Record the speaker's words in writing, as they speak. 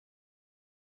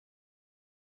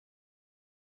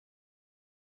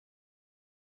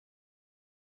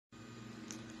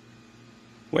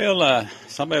Well,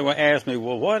 somebody asked me,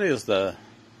 well,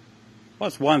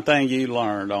 what's one thing you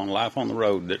learned on Life on the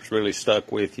Road that's really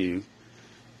stuck with you,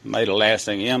 made a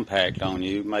lasting impact on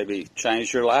you, maybe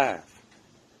changed your life?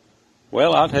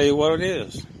 Well, I'll tell you what it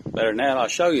is. Better than that, I'll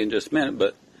show you in just a minute.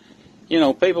 But,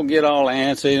 people get all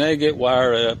antsy and they get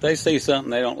wired up. They see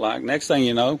something they don't like. Next thing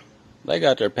you know, they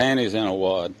got their panties in a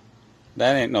wad.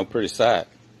 That ain't no pretty sight.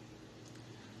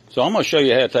 So I'm going to show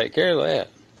you how to take care of that.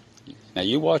 Now,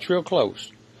 you watch real close.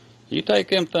 You take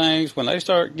them things, when they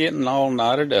start getting all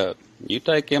knotted up, you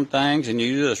take them things and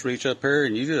you just reach up here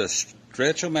and you just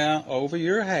stretch them out over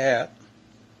your hat,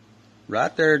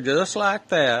 right there, just like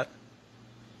that.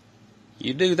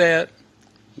 You do that,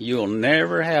 you'll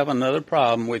never have another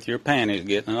problem with your panties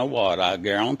getting in a wad, I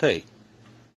guarantee.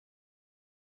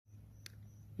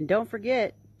 And don't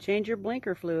forget, change your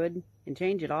blinker fluid and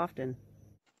change it often.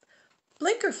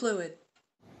 Blinker fluid.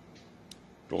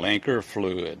 Blinker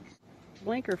fluid.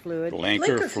 Blinker fluid.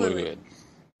 Blinker fluid.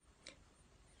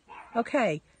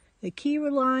 Okay, the Key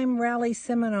Lime Rally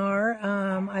Seminar,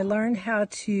 I learned how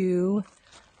to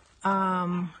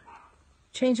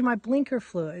change my blinker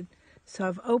fluid. So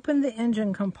I've opened the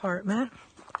engine compartment.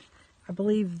 I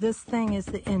believe this thing is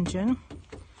the engine.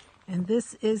 And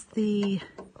this is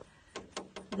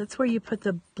that's where you put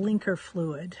the blinker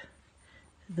fluid.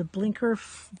 The blinker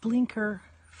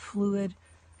fluid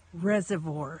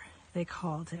reservoir, they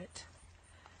called it.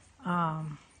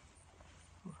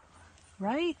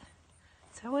 Right?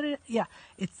 Is that what it is? Yeah,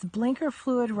 it's the blinker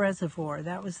fluid reservoir.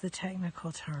 That was the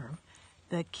technical term.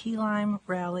 The Key Lime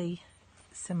Rally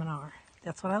Seminar.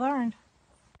 That's what I learned.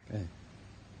 Okay.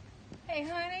 Hey,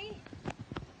 honey,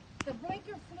 the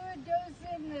blinker fluid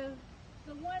goes in the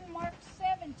one marked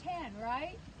 710,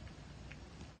 right?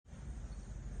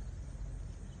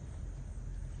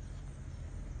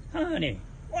 Honey,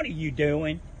 what are you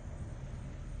doing?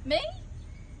 Me?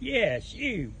 Yes,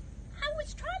 you. I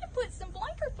was trying to put some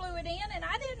blinker fluid in and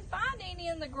I didn't find any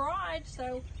in the garage,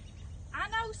 so I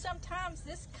know sometimes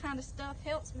this kind of stuff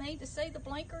helps me to see the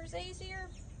blinkers easier,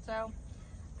 so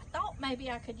I thought maybe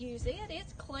I could use it.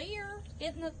 It's clear.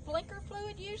 Isn't the blinker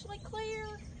fluid usually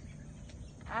clear?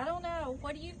 I don't know.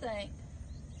 What do you think?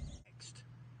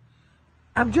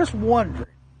 I'm just wondering,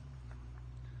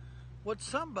 would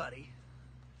somebody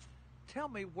tell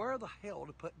me where the hell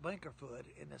to put blinker fluid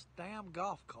in this damn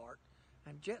golf cart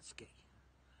and jet ski?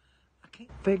 I can't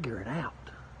figure it out.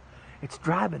 It's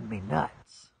driving me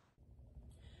nuts.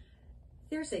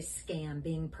 There's a scam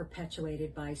being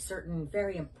perpetuated by certain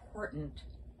very important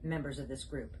members of this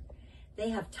group. They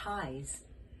have ties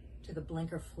to the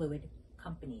blinker fluid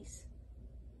companies.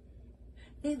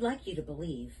 They'd like you to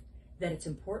believe that it's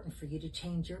important for you to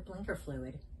change your blinker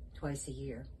fluid twice a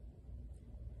year.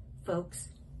 Folks,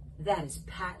 that is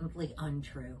patently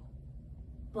untrue.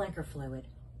 Blinker fluid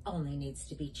only needs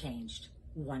to be changed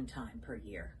one time per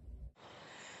year.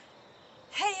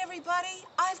 Hey everybody,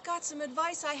 I've got some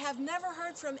advice I have never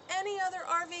heard from any other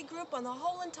RV group on the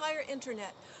whole entire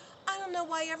internet. I don't know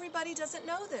why everybody doesn't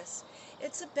know this.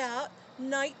 It's about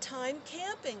nighttime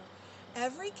camping.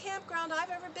 Every campground I've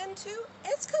ever been to,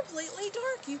 it's completely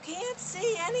dark. You can't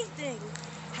see anything.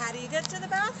 How do you get to the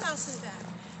bathhouse and back?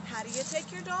 How do you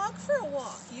take your dog for a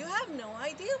walk? You have no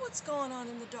idea what's going on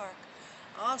in the dark.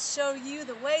 I'll show you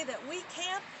the way that we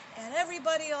camp, and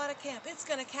everybody ought to camp. It's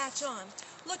going to catch on.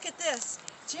 Look at this.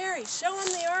 Jerry, show him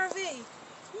the RV.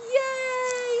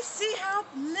 Yay! See how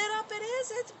lit up it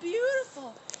is? It's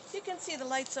beautiful. You can see the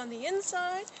lights on the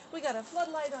inside. We got a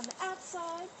floodlight on the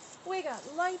outside. We got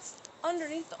lights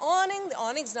underneath the awning. The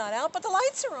awning's not out, but the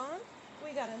lights are on.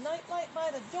 We got a night light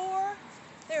by the door.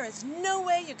 There is no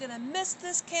way you're going to miss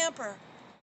this camper.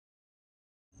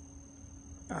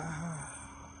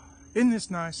 Isn't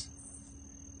this nice?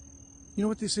 You know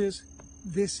what this is?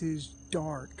 This is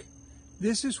dark.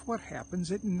 This is what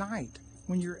happens at night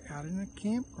when you're out in a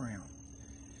campground.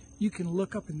 You can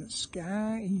look up in the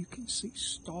sky and you can see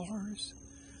stars.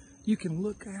 You can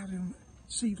look out and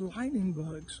see lightning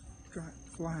bugs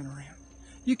flying around.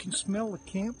 You can smell the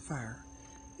campfire.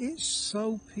 It's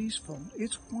so peaceful.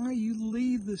 It's why you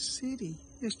leave the city,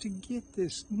 is to get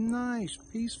this nice,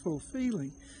 peaceful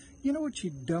feeling. You know what you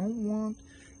don't want?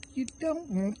 You don't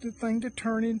want the thing to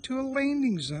turn into a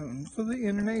landing zone for the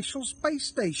International Space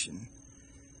Station.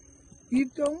 You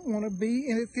don't want to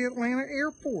be at the Atlanta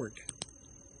airport.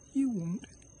 You want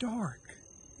dark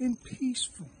and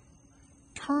peaceful.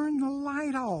 Turn the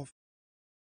light off.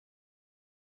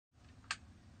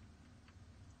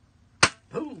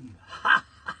 Boom! Ha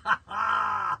ha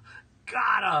ha!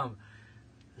 Got 'em!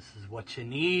 This is what you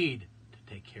need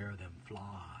to take care of them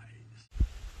flies.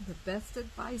 The best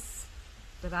advice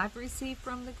that I've received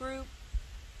from the group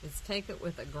is take it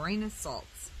with a grain of salt.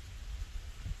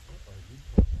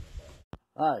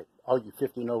 All right, all you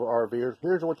 50 and over RVers,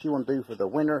 here's what you want to do for the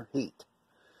winter heat.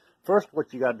 First,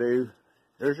 what you got to do,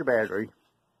 there's your battery.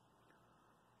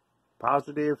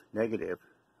 Positive, negative.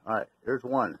 All right, here's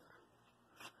one.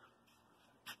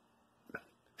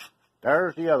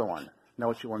 There's the other one. Now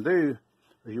what you want to do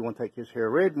is you want to take this here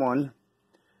red one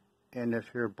and this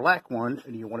here black one,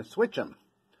 and you want to switch them.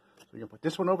 So you're going to put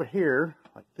this one over here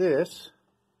like this.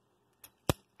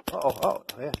 Oh,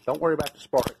 yeah, don't worry about the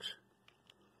sparks.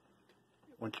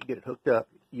 Once you get it hooked up,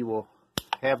 you will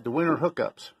have the winter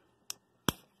hookups.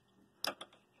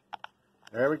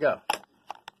 There we go.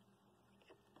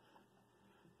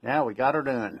 Now we got her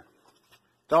done.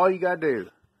 That's all you got to do.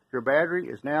 Your battery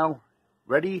is now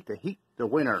ready to heat the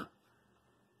winter.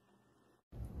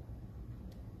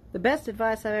 The best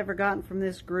advice I've ever gotten from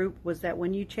this group was that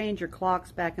when you change your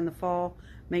clocks back in the fall,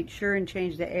 make sure and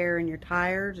change the air in your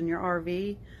tires and your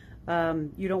RV.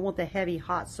 You don't want the heavy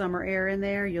hot summer air in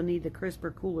there. You'll need the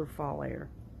crisper, cooler fall air.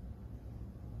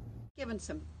 Given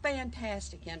some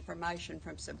fantastic information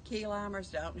from some key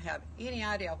limers. Don't have any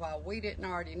idea why we didn't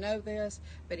already know this,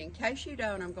 but in case you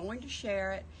don't, I'm going to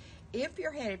share it. If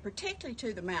you're headed particularly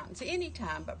to the mountains,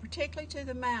 anytime, but particularly to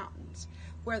the mountains,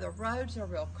 where the roads are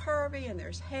real curvy and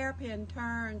there's hairpin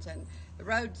turns and the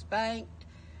road's banked,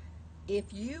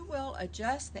 if you will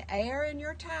adjust the air in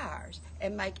your tires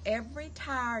and make every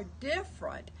tire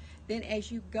different, then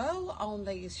as you go on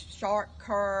these sharp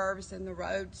curves and the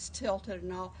road's tilted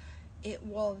and all, it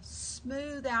will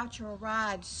smooth out your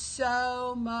ride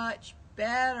so much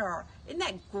better. Isn't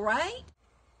that great?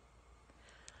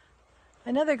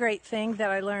 Another great thing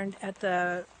that I learned at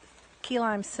the Key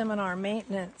Lime Seminar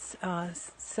Maintenance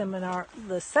Seminar,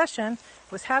 the session,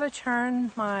 was how to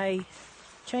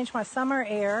change my summer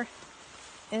air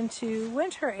into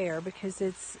winter air, because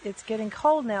it's getting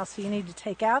cold now, so you need to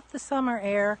take out the summer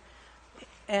air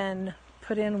and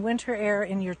put in winter air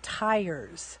in your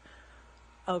tires.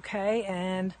 Okay,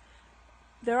 and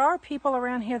there are people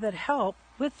around here that help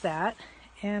with that.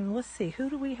 And let's see,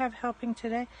 who do we have helping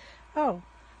today? Oh,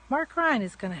 Mark Ryan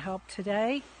is going to help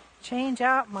today change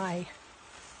out my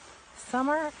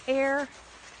summer air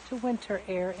to winter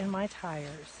air in my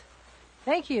tires.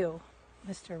 Thank you,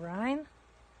 Mr. Ryan.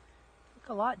 Look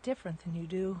a lot different than you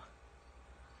do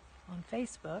on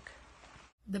Facebook.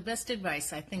 The best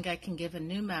advice I think I can give a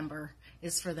new member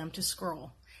is for them to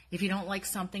scroll. If you don't like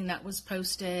something that was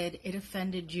posted, it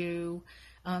offended you,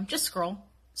 just scroll.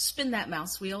 Spin that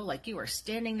mouse wheel like you are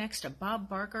standing next to Bob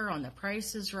Barker on The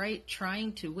Price is Right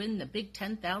trying to win the big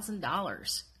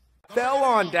 $10,000. Fell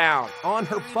on down on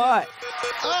her butt.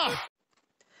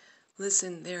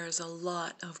 Listen, there is a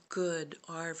lot of good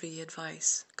RV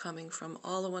advice coming from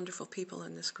all the wonderful people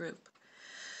in this group.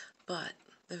 But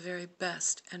the very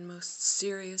best and most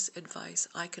serious advice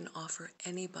I can offer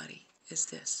anybody is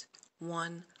this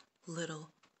one little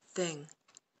thing.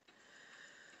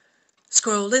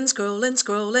 Scrolling, scrolling,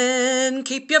 scrolling.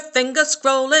 Keep your fingers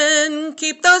scrolling.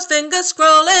 Keep those fingers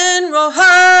scrolling real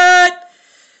hard.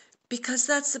 Because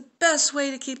that's the best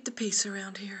way to keep the peace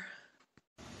around here.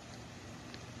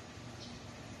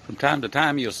 From time to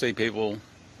time, you'll see people,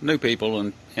 new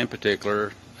people in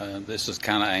particular, this is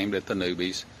kind of aimed at the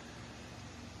newbies,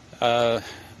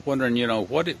 wondering,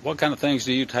 what kind of things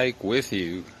do you take with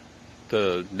you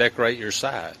to decorate your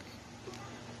site?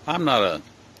 I'm not a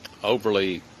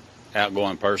overly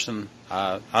outgoing person.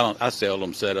 I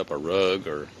seldom set up a rug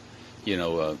or,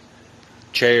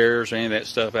 chairs or any of that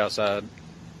stuff outside.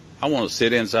 I want to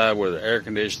sit inside where the air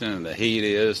conditioning and the heat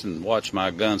is and watch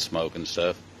my gun smoke and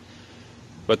stuff.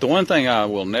 But the one thing I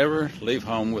will never leave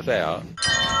home without, see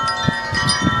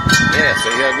how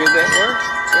good that works?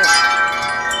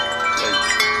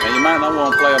 Yeah. And you might not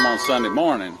want to play them on Sunday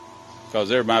morning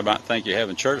because everybody might think you're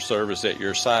having church service at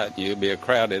your site and you'll be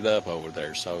crowded up over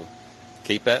there. So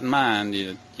keep that in mind.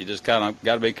 You just kind of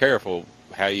got to be careful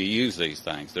how you use these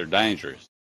things. They're dangerous.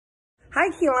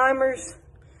 Hi, Key Limers.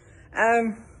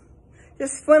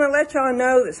 Just want to let y'all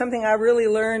know that something I really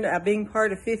learned being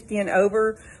part of 50 and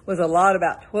over was a lot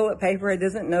about toilet paper. I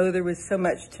didn't know there was so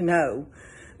much to know.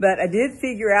 But I did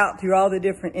figure out through all the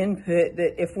different input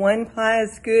that if 1 ply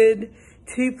is good,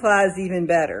 2 ply is even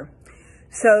better.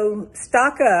 So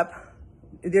stock up.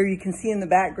 There you can see in the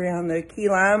background the Key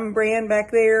Lime brand back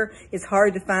there. It's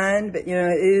hard to find, but it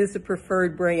is the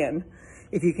preferred brand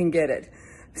if you can get it.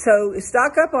 So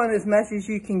stock up on as much as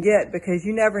you can get, because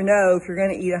you never know if you're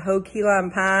going to eat a whole key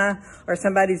lime pie or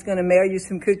somebody's going to mail you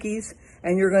some cookies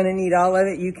and you're going to need all of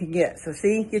it you can get. So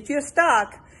see, get you a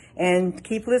stock and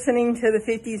keep listening to the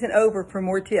 50s and over for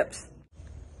more tips.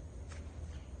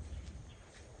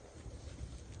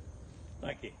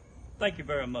 Thank you. Thank you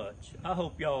very much. I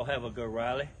hope y'all have a good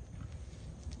rally.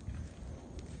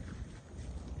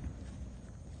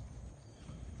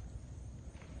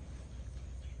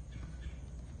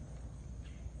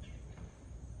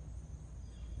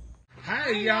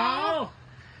 Hey y'all!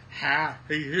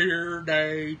 Happy Hair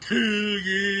Day to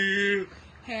you!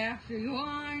 Happy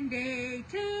Wine Day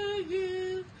to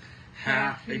you!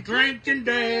 Happy Drinking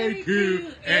Day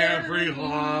to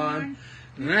everyone!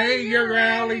 May your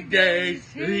rally days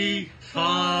be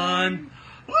fun!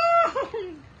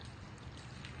 Woo!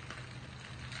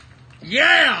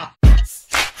 Yeah!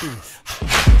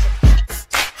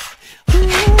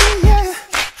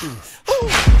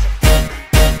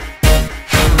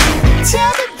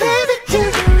 Tell me, baby, do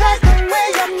you like the way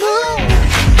I move?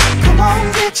 Come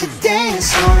on, get your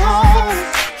dance on.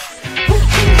 We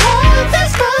can have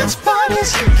as much fun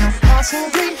as you can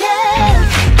possibly have.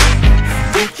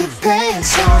 With your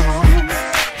pants on.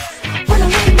 When I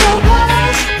look in your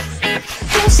eyes,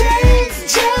 those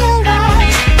angel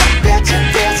eyes, I bet you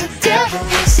there's a devil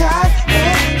inside.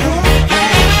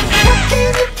 What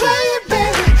can you play,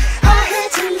 baby? I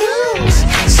hate to lose,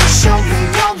 so show me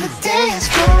on the dance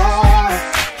floor.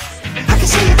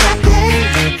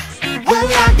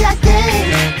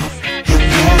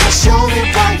 Show me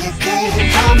why you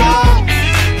came, come on,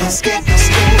 let's get this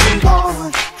game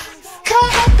on. Come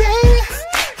on, baby,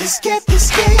 let's get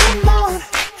this game